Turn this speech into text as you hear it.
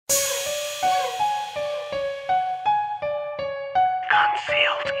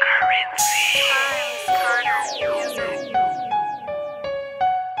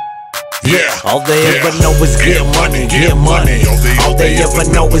All they ever know is get money, get money. All they ever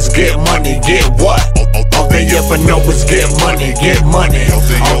know is get money, get what? All they ever know is get money, get money.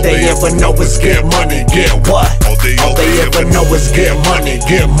 All they ever know is get money, get what? All they ever know is get money,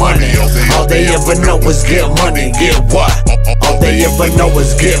 get money. All they ever know is get money, get what? All they ever know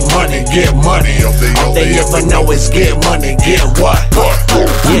is get money, get money. All they ever know is get money, get what?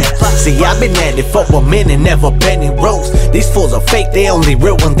 Yeah, see I've been at it for a minute, never bending rules. These fools are fake, they only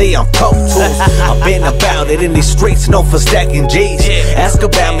real when they on Pro Tools. I've been about it in these streets, known for stacking G's. Ask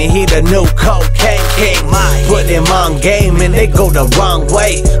about me, he the new cocaine king. Put him on game and they go the wrong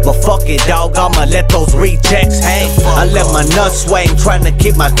way. But fuck it dog, I'ma let those rejects hang. I let my nuts swing, trying to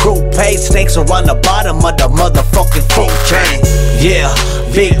keep my crew paid. Snakes are on the bottom of the motherfucking food chain. Yeah,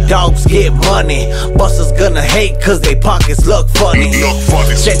 big dogs get money. Busters gonna hate cause they pockets look funny.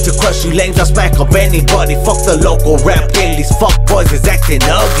 Set to crush you lames, I smack up anybody. Fuck the local rap game, these fuck boys is acting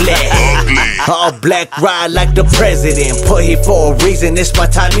ugly. All black ride like the president. Put here for a reason, it's my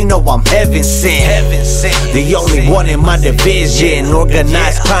time, you know I'm heaven sent. The only one in my division.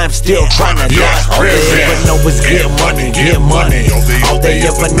 Organized crime still trying to die. All they ever know is get money, get money. All they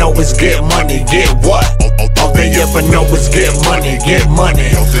ever know is get money, get what? All they ever know is get money, get money.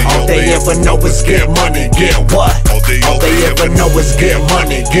 All they ever know is get money, get what? All they ever know is get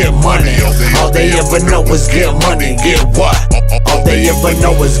money, get money. All they ever know is get money, get what? All they ever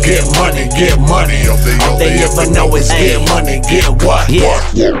know is get money, get money. All they ever know is get money, get what?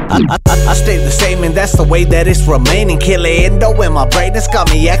 I stay the same and that's the way that it's remaining. Killer endo in my brain, it's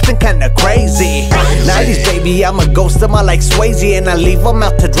got me acting kinda crazy. 90s baby, I'm a ghost of my like Swayze, and I leave them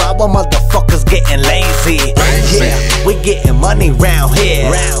out to dry while motherfuckers getting lazy. Yeah, we getting money round here.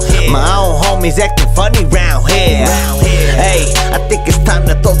 My own homies acting funny round here. Hey, I think it's time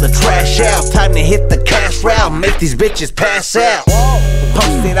to throw the trash out. Time to hit the cash route, make these bitches pass out.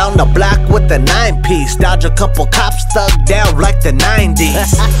 Posted on the block with the 9-piece. Dodge a couple cops stuck down like the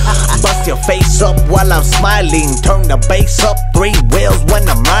 90s. Bust your face up while I'm smiling. Turn the bass up, 3 wheels when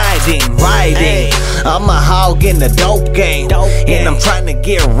I'm riding. I'm a hog in the dope game, and I'm trying to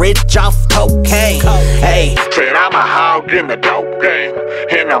get rich off cocaine. Hey, said I'm a hog in the dope game,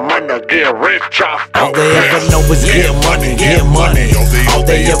 and I'm gonna get rich off cocaine. All they ever know is get money, get money. All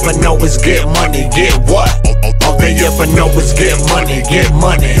they ever know is get money, get what? All they ever know is get money, get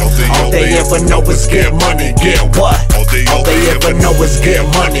money. All they ever know is get money, get what? All they ever know is get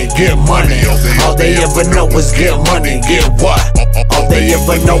money, get money. All they ever know is get money, get what? All they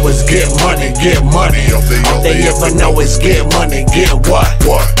ever know is get money, get money. All they ever know is get money, get what?